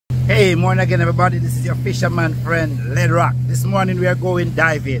Hey, morning again everybody, this is your fisherman friend Led Rock. This morning we are going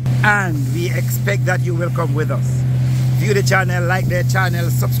diving and we expect that you will come with us. View the channel, like the channel,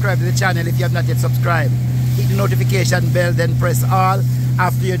 subscribe to the channel if you have not yet subscribed. Hit the notification bell, then press all.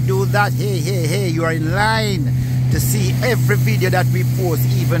 After you do that, hey, you are in line to see every video that we post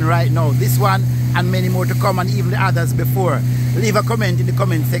even right now. This one and many more to come, and even the others before. Leave a comment in the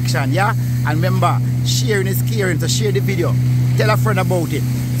comment section, yeah? And remember, sharing is caring, so share the video. Tell a friend about it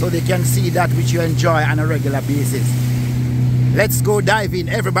so they can see that which you enjoy on a regular basis. Let's go diving,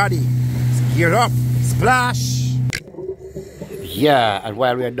 everybody. Gear up, splash. Yeah, and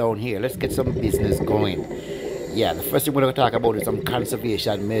while we are down here, let's get some business going. Yeah, the first thing we're going to talk about is some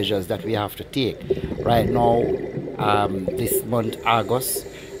conservation measures that we have to take. Right now, this month, August,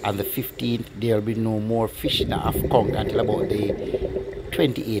 and the 15th, there will be no more fishing of conch until about the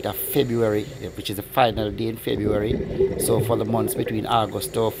 28th of February, which is the final day in February. So for the months between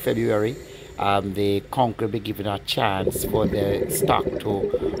August to February, the conch will be given a chance for the stock to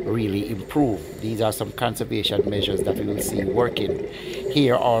really improve. These are some conservation measures that we will see working.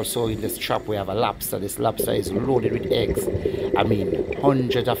 Here also in this trap we have a lobster. This lobster is loaded with eggs. I mean,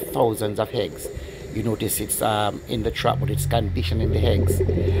 hundreds of thousands of eggs. You notice it's in the trap, but it's conditioning the eggs,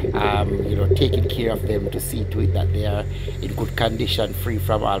 you know, taking care of them to see to it that they are in good condition, free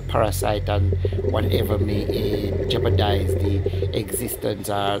from all parasite and whatever may jeopardize the existence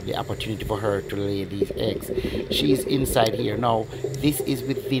or the opportunity for her to lay these eggs. She's inside here. Now, this is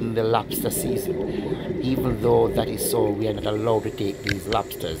within the lobster season. Even though that is so, we are not allowed to take these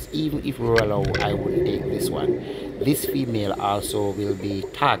lobsters. Even if we were allowed, I wouldn't take this one. This female also will be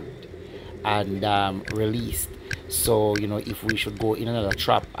tagged and released, so you know, if we should go in another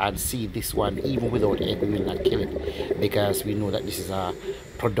trap and see this one even without egg, we will not kill it, because we know that this is a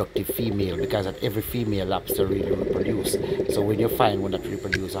productive female, because that every female lobster really reproduce. So when you find one that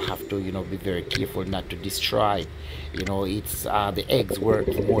reproduce, I have to, you know, be very careful not to destroy. You know, it's the eggs worth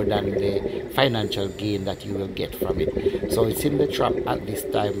more than the financial gain that you will get from it. So it's in the trap at this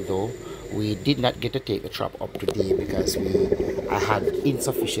time though. We did not get to take the trap up today because I had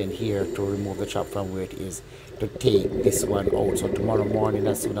insufficient here to remove the trap from where it is to take this one out. So tomorrow morning,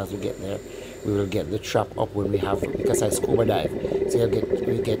 as soon as we get there, we will get the trap up when we have, because I scuba dive. So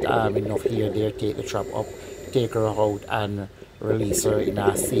we get enough here there, take the trap up, take her out and release her in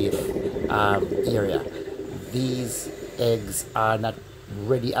a safe area. These eggs are not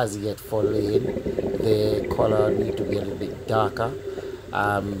ready as yet for laying. The color need to be a little bit darker.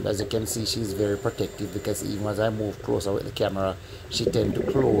 As you can see, she's very protective, because even as I move closer with the camera, she tends to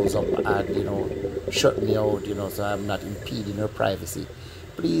close up and, you know, shut me out, you know, so I'm not impeding her privacy.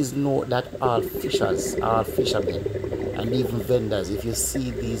 Please note that all fishers, all fishermen, and even vendors, if you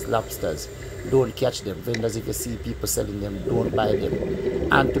see these lobsters, don't catch them. Vendors, if you see people selling them, don't buy them.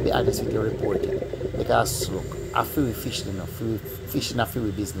 And to be honest with you, report it. Because look, after we fish, you know, fishing after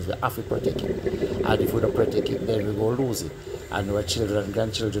we business, we have to protect it. And if we don't protect it, then we go lose it. And our children and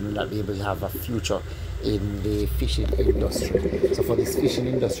grandchildren will not be able to have a future in the fishing industry. So for this fishing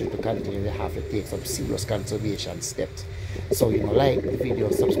industry to continue, we have to take some serious conservation steps. So, you know, like the video,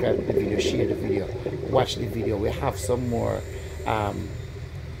 subscribe to the video, share the video, watch the video. We have some more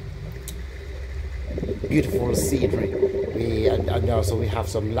beautiful scenery. And also we have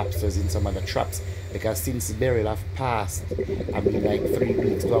some lobsters in some other traps, because since burial have passed, I mean like 3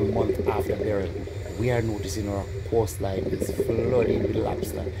 weeks to a month after burial, we are noticing our coastline is flooding with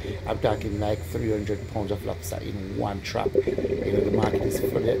lobster. I'm talking like 300 pounds of lobster in one trap. You know, the market is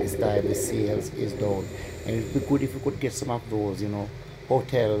flooded at this time, the sales is down. And it would be good if we could get some of those, you know,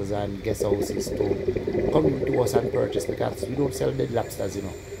 hotels and guest houses to come to us and purchase, because we don't sell dead lobsters, you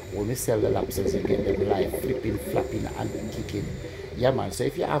know. When we sell the lobsters, you get them live, flipping, flapping and kicking. Yeah man, so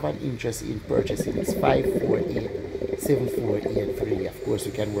if you have an interest in purchasing, it's 548-7483. Of course,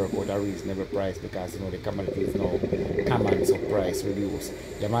 we can work out a reasonable price, because you know the commodity is now common, so price reduce.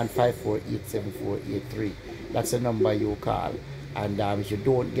 Yeah man, 548-7483. That's the number you call. And if you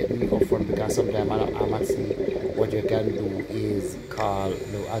don't get me up front, because sometimes I'm actually, what you can do is call,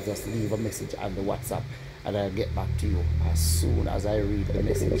 I'll just leave a message on the WhatsApp, and I'll get back to you as soon as I read the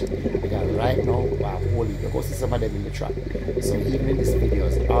message. Because right now, I'm holding, because see some of them in the trap. So even in these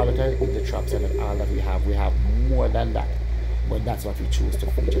videos, all that are in the traps and all that we have more than that. But that's what we choose to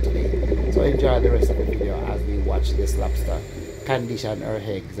feature today. So enjoy the rest of the video as we watch this lobster condition her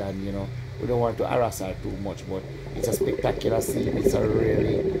eggs, and you know, we don't want to harass her too much, but it's a spectacular scene. It's a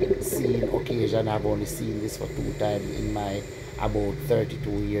really seen occasion. I've only seen this for 2 times in my about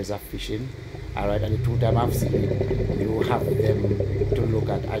 32 years of fishing. Alright, and the 2 times I've seen it, you have them to look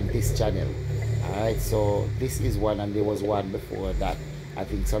at on this channel. Alright, so this is one, and there was one before that I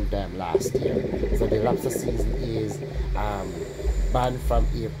think sometime last year. So the lobster season is banned from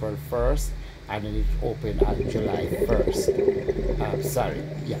April 1st, and then it opened on July 1st.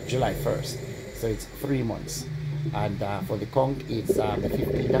 July 1st. So it's 3 months. And for the conch, it's the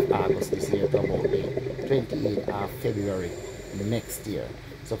 15th of August this year to about the 28th of February next year.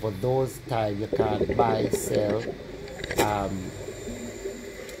 So for those time, you can buy, sell,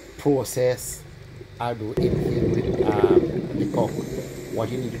 process, or do anything with the conch. What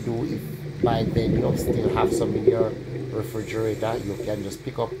you need to do, if by then you still have some in your refrigerator, you can just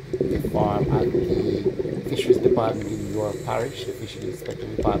pick up the farm at the fisheries department in your parish, the fisheries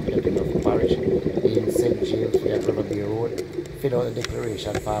inspection department in your parish in St. James at River Bay Road. Fill out the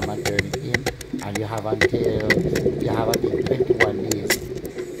declaration form and turn it in, and you have until 21 days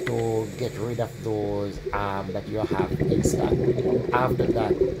to get rid of those that you have in stock. After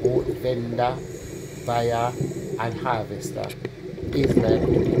that, both vendor, buyer, and harvester is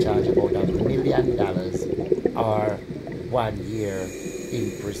liable to be charged about $1 million or 1 year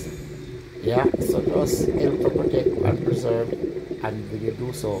in prison. Yeah, so just help to protect and preserve, and when you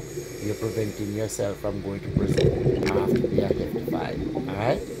do so, you're preventing yourself from going to prison after they identified.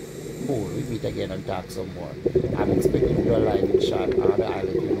 Alright? Cool, we meet again and talk some more. I'm expecting to do a live in short order. I'll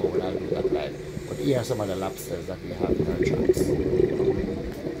let you know when I'll do that live. But here are some of the lobsters that we have in our traps.